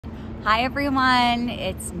Hi everyone,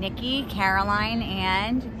 it's Nikki, Caroline,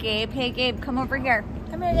 and Gabe. Hey Gabe, come over here.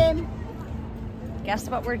 Come here, Gabe. Guess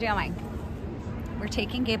what we're doing? We're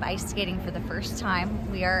taking Gabe ice skating for the first time.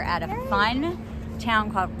 We are at a fun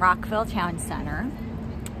town called Rockville Town Center,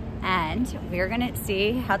 and we're gonna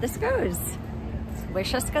see how this goes.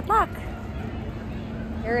 Wish us good luck.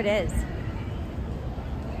 Here it is.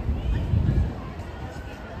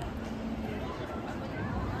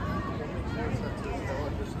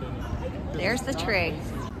 There's the tree.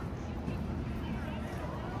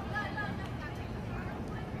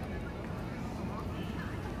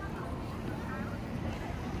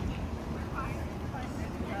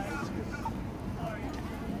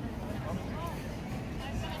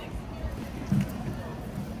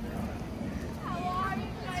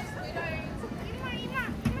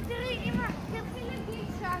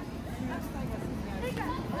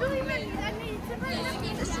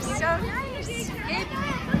 This is so nice.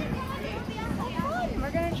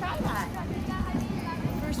 We're gonna try that.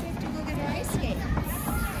 First we have to go get our ice skates.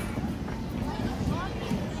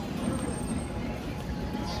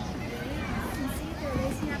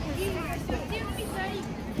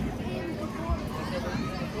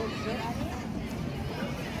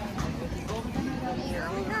 Here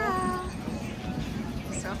we go.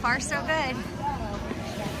 So far, so good.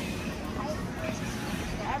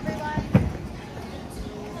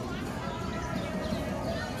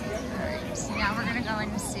 Now we're gonna go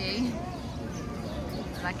and see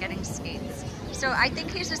about getting skates. So I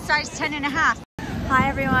think he's a size 10.5. Hi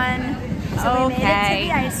everyone. So we made it to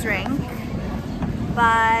the ice rink,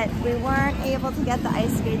 but we weren't able to get the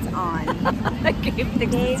ice skates on. Gabe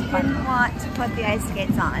didn't want to put the ice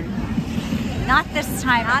skates on. Not this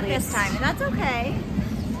time. Not this time, and that's okay.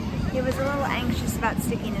 He was a little anxious about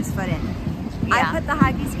sticking his foot in. Yeah. I put the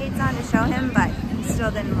hockey skates on to show him, but he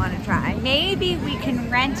still didn't want to try. Maybe we can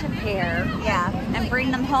rent a pair. Yeah. And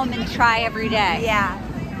bring them home and try every day. Yeah.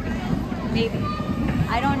 Maybe.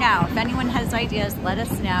 I don't know. If anyone has ideas, let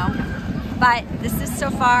us know. But this is so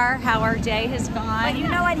far how our day has gone. But you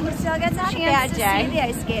know what? He still gets a chance to see the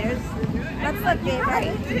ice skaters. Let's look, Gabe,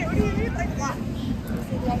 right? See the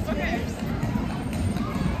ice skaters.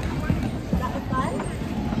 Does that look fun?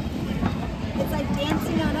 It's like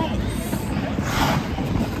dancing on ice.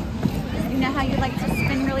 You know how you like to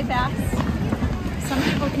spin really fast? Some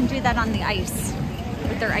people can do that on the ice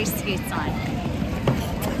with their ice skates on.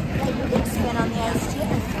 Yeah, you can spin on the ice too.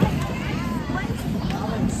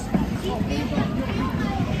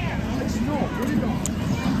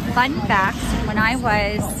 Fun fact, when I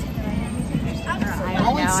was, I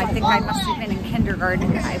don't know, I think I must have been in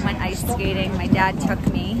kindergarten, I went ice skating. My dad took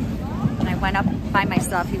me and I went up by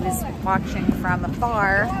myself. He was watching from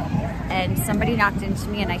afar and somebody knocked into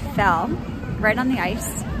me and I fell right on the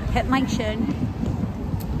ice, hit my chin,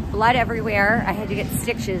 blood everywhere. I had to get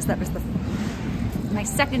stitches. That was my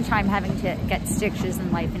second time having to get stitches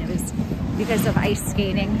in life, and it was because of ice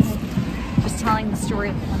skating. Just telling the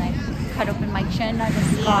story when I cut open my chin, I have a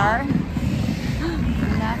scar.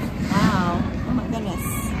 Wow. Oh my goodness.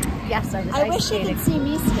 Yes, I was I ice wish skating. he could see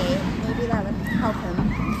me skate. Maybe that would help him.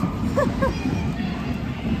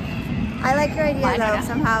 I like your idea though,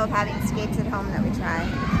 somehow of having skates at home that we try.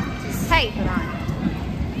 Just hey, put on.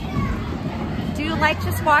 Do you like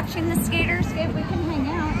just watching the skaters? Gabe, we can hang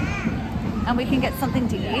out and we can get something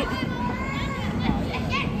to eat.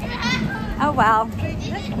 Oh well,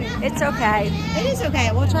 it's okay. It is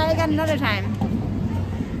okay. We'll try again another time.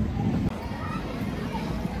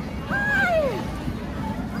 Hi!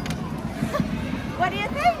 What do you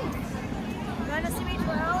think? You want to see me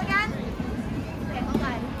twirl again? Okay, hold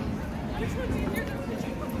on. Which one's easier?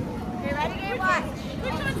 You ready, Gabe? Watch.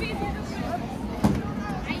 Which one's easier?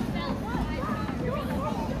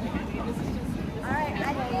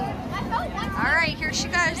 All right, here she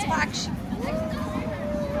goes. Watch.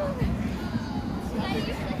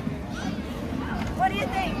 What do you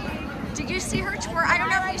think? Did you see her twirl? I don't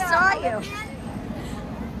know if you saw you.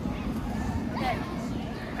 Okay.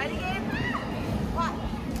 Ready, Gabe? Watch.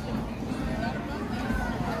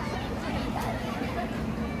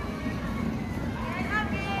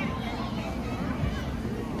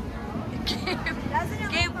 Doesn't it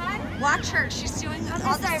Gabe, look fun? watch her. She's doing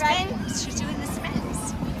all the spins. She's doing the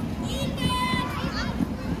spins.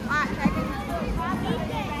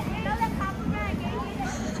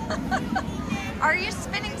 Are you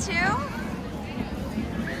spinning too?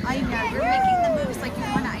 I know, you're making the moves like you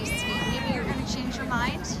want to ice skate. Maybe you're going to change your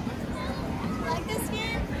mind. Like this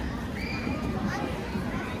game?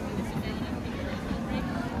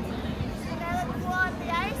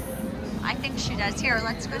 I I think she does. Here,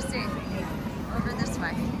 let's go see. Over this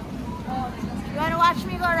way. You want to watch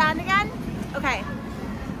watch me go around again? Okay.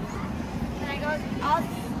 Then I go, I'll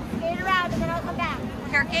skate around and then I'll come back.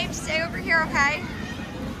 Here, Gabe, stay over here, okay?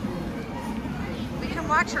 We can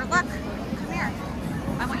watch her. Look, come here.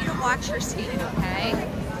 I want you to watch her skating, okay?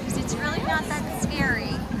 Because it's really not that scary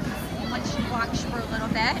once you watch for a little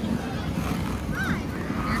bit.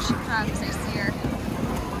 Here she comes. I see her.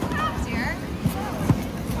 See her?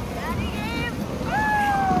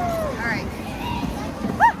 All right.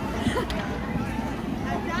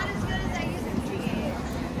 I'm not as good as I used to be.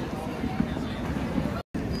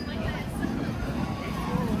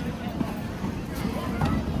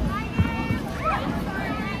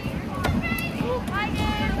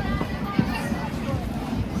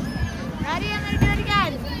 Ready? I'm gonna do it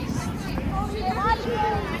again. Watch me.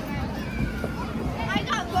 I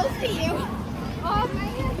got close to you. Oh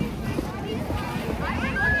man.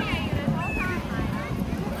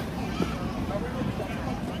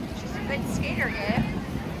 She's a good skater, Gabe.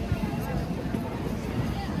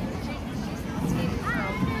 She's been skating for a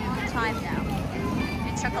long time now.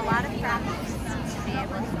 It took a lot of practice to be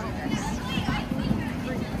able to do this.